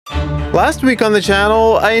Last week on the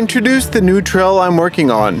channel, I introduced the new trail I'm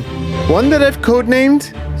working on, one that I've codenamed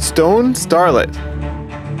Stone Starlet.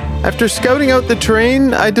 After scouting out the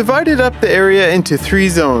terrain, I divided up the area into 3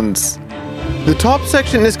 zones. The top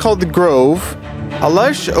section is called the Grove, a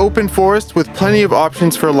lush open forest with plenty of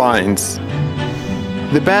options for lines.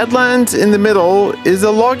 The Badlands in the middle is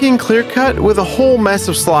a logging clear cut with a whole mess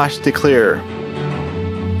of slash to clear.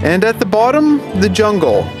 And at the bottom, the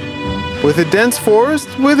jungle, with a dense forest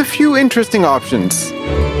with a few interesting options.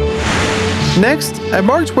 Next, I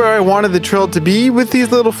marked where I wanted the trail to be with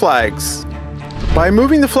these little flags. By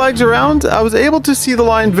moving the flags around, I was able to see the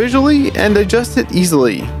line visually and adjust it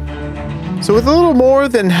easily. So with a little more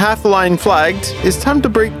than half the line flagged, it's time to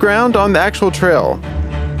break ground on the actual trail.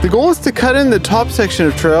 The goal is to cut in the top section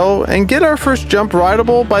of trail and get our first jump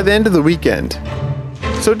rideable by the end of the weekend.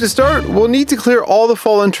 So to start, we'll need to clear all the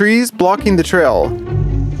fallen trees blocking the trail.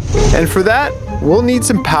 And for that, we'll need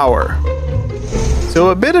some power. So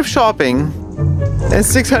a bit of shopping, and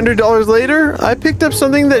 $600 later, I picked up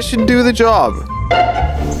something that should do the job.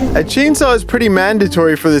 A chainsaw is pretty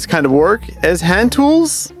mandatory for this kind of work, as hand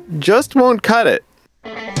tools just won't cut it.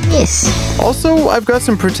 Yes. Also, I've got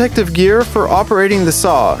some protective gear for operating the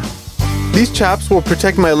saw. These chaps will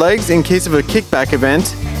protect my legs in case of a kickback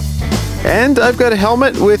event. And I've got a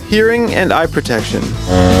helmet with hearing and eye protection.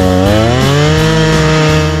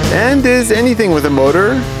 And as anything with a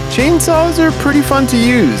motor, chainsaws are pretty fun to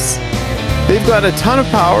use. They've got a ton of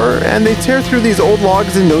power and they tear through these old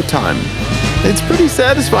logs in no time. It's pretty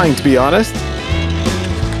satisfying, to be honest.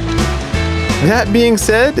 That being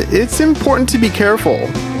said, it's important to be careful.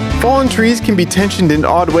 Fallen trees can be tensioned in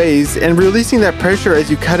odd ways, and releasing that pressure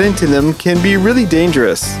as you cut into them can be really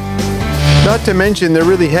dangerous. Not to mention they're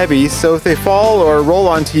really heavy, so if they fall or roll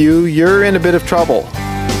onto you, you're in a bit of trouble.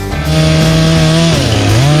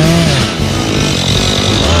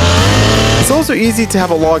 It's also easy to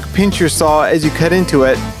have a log pinch your saw as you cut into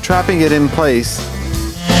it, trapping it in place.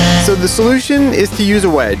 So the solution is to use a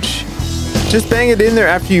wedge. Just bang it in there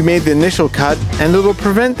after you made the initial cut, and it'll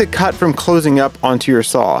prevent the cut from closing up onto your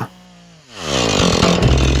saw.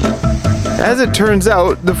 As it turns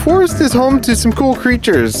out, the forest is home to some cool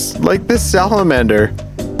creatures, like this salamander.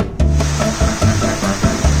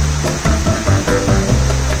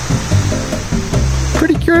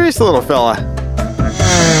 Pretty curious little fella.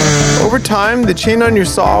 Over time, the chain on your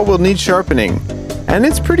saw will need sharpening, and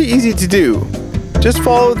it's pretty easy to do. Just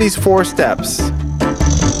follow these 4 steps.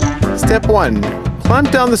 Step 1.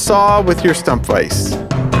 Clamp down the saw with your stump vise.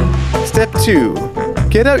 Step 2.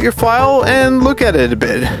 Get out your file and look at it a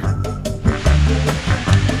bit.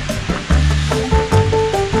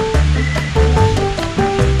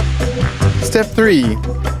 Step 3.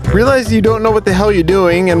 Realize you don't know what the hell you're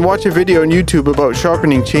doing and watch a video on YouTube about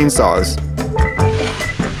sharpening chainsaws.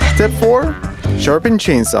 Step 4. Sharpen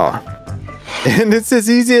chainsaw. And it's as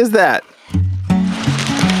easy as that.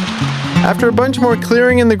 After a bunch more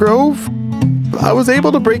clearing in the grove, I was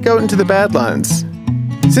able to break out into the Badlands.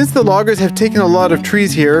 Since the loggers have taken a lot of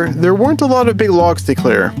trees here, there weren't a lot of big logs to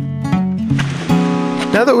clear.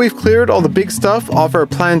 Now that we've cleared all the big stuff off our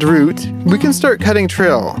planned route, we can start cutting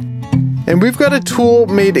trail. And we've got a tool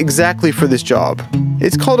made exactly for this job.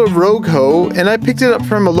 It's called a Rogue Hoe, and I picked it up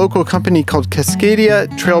from a local company called Cascadia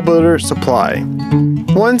Trail Builder Supply.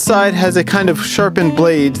 One side has a kind of sharpened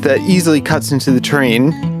blade that easily cuts into the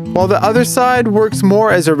terrain, while the other side works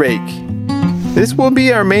more as a rake. This will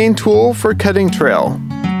be our main tool for cutting trail.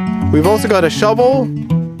 We've also got a shovel,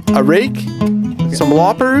 a rake, some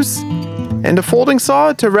loppers, and a folding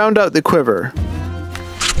saw to round out the quiver.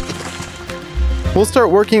 We'll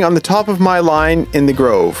start working on the top of my line in the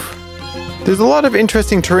grove. There's a lot of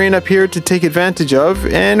interesting terrain up here to take advantage of,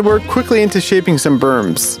 and we're quickly into shaping some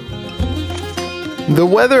berms. The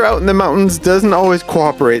weather out in the mountains doesn't always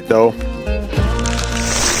cooperate though.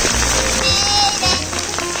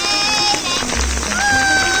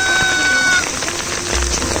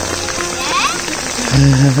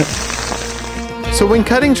 So when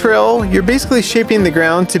cutting trail, you're basically shaping the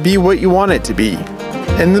ground to be what you want it to be.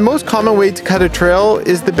 And the most common way to cut a trail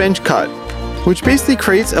is the bench cut, which basically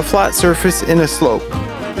creates a flat surface in a slope.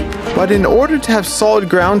 But in order to have solid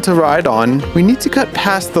ground to ride on, we need to cut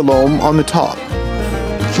past the loam on the top.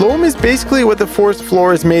 Loam is basically what the forest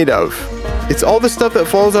floor is made of. It's all the stuff that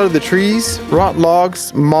falls out of the trees, rot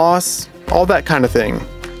logs, moss, all that kind of thing.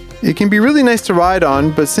 It can be really nice to ride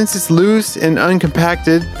on, but since it's loose and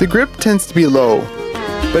uncompacted, the grip tends to be low.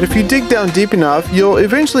 But if you dig down deep enough, you'll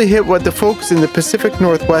eventually hit what the folks in the Pacific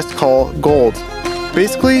Northwest call gold.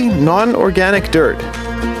 Basically, non-organic dirt.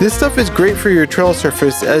 This stuff is great for your trail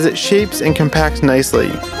surface as it shapes and compacts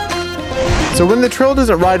nicely. So when the trail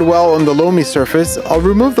doesn't ride well on the loamy surface, I'll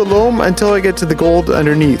remove the loam until I get to the gold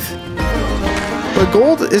underneath. But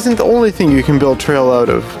gold isn't the only thing you can build trail out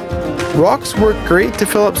of. Rocks work great to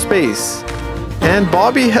fill up space. And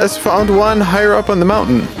Bobby has found one higher up on the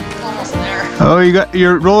mountain. Almost there. Oh,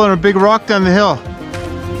 you're rolling a big rock down the hill.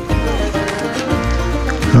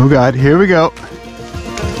 Oh God, here we go.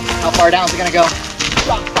 How far down is it gonna go?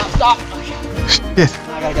 Stop, stop, stop. Shit.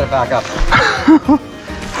 I gotta get it back up.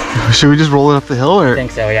 Should we just roll it up the hill or? I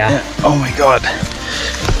think so, yeah. Oh my God.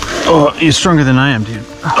 Oh, you're stronger than I am, dude.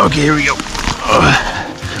 Okay, here we go.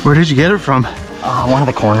 Where did you get it from? One of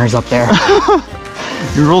the corners up there.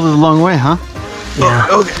 You rolled it a long way, huh? Yeah.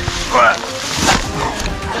 Oh, okay.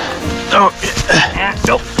 Oh, Yeah,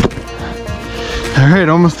 nope. all right,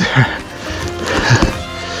 almost there.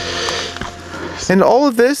 And all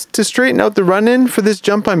of this to straighten out the run-in for this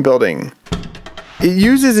jump I'm building. It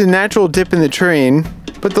uses a natural dip in the terrain,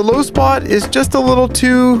 but the low spot is just a little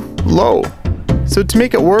too low. So to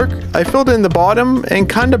make it work, I filled in the bottom and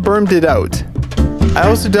kind of bermed it out. I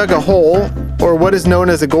also dug a hole, or what is known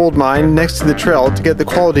as a gold mine, next to the trail to get the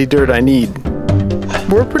quality dirt I need.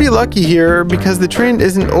 We're pretty lucky here because the terrain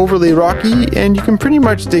isn't overly rocky and you can pretty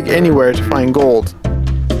much dig anywhere to find gold.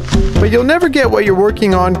 But you'll never get what you're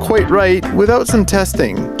working on quite right without some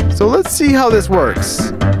testing. So let's see how this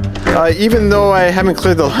works. Even though I haven't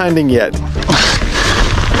cleared the landing yet.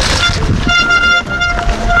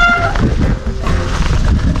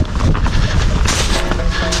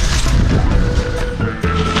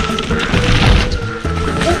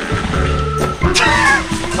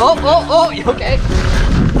 Oh, you okay?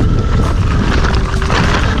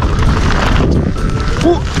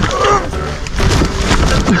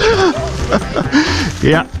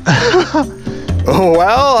 Yeah. Oh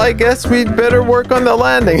well, I guess we'd better work on the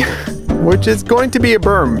landing, which is going to be a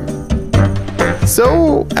berm.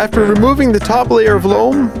 So, after removing the top layer of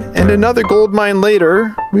loam and another gold mine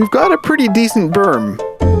later, we've got a pretty decent berm.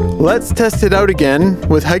 Let's test it out again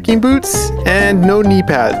with hiking boots and no knee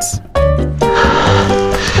pads.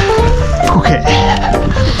 Okay.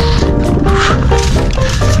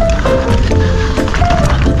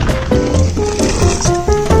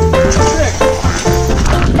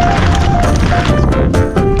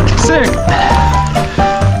 Sick.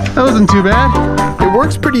 That wasn't too bad. It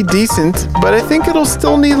works pretty decent, but I think it'll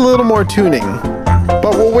still need a little more tuning.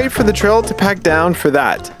 But we'll wait for the trail to pack down for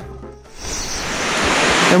that.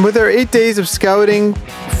 And with our 8 days of scouting,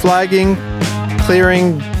 flagging,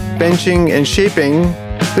 clearing, benching, and shaping,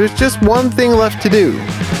 there's just one thing left to do.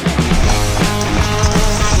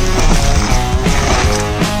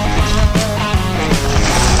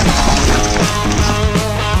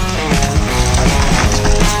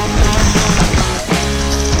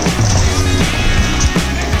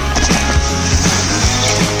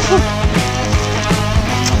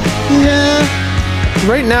 Yeah,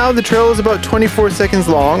 right now the trail is about 24 seconds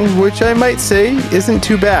long, which I might say isn't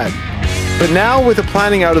too bad. But now with the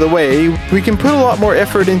planning out of the way, we can put a lot more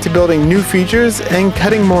effort into building new features and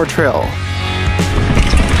cutting more trail.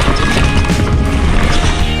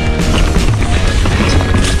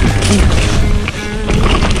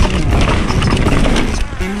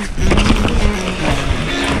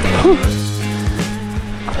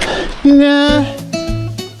 Yeah.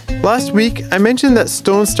 Last week, I mentioned that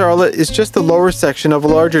Stone Starlet is just the lower section of a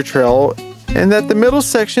larger trail, and that the middle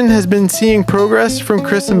section has been seeing progress from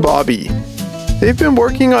Chris and Bobby. They've been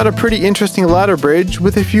working on a pretty interesting ladder bridge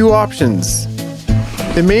with a few options.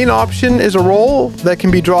 The main option is a roll that can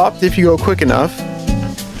be dropped if you go quick enough.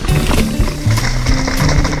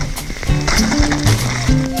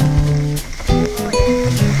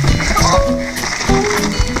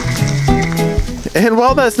 And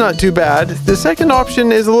while that's not too bad, the second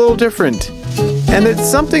option is a little different. And it's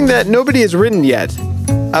something that nobody has ridden yet.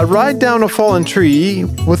 A ride down a fallen tree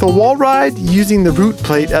with a wall ride using the root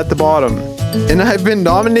plate at the bottom. And I've been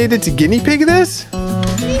nominated to guinea pig this?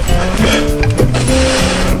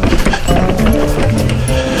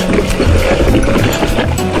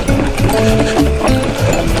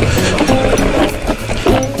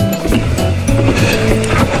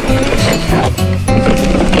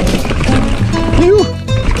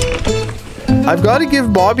 I've got to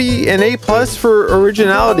give Bobby an A+ for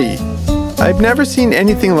originality. I've never seen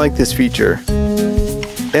anything like this feature.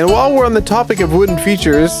 And while we're on the topic of wooden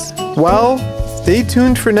features, well, stay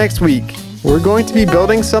tuned for next week. We're going to be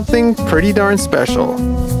building something pretty darn special.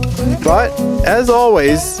 But, as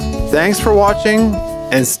always, thanks for watching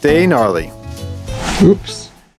and stay gnarly. Oops.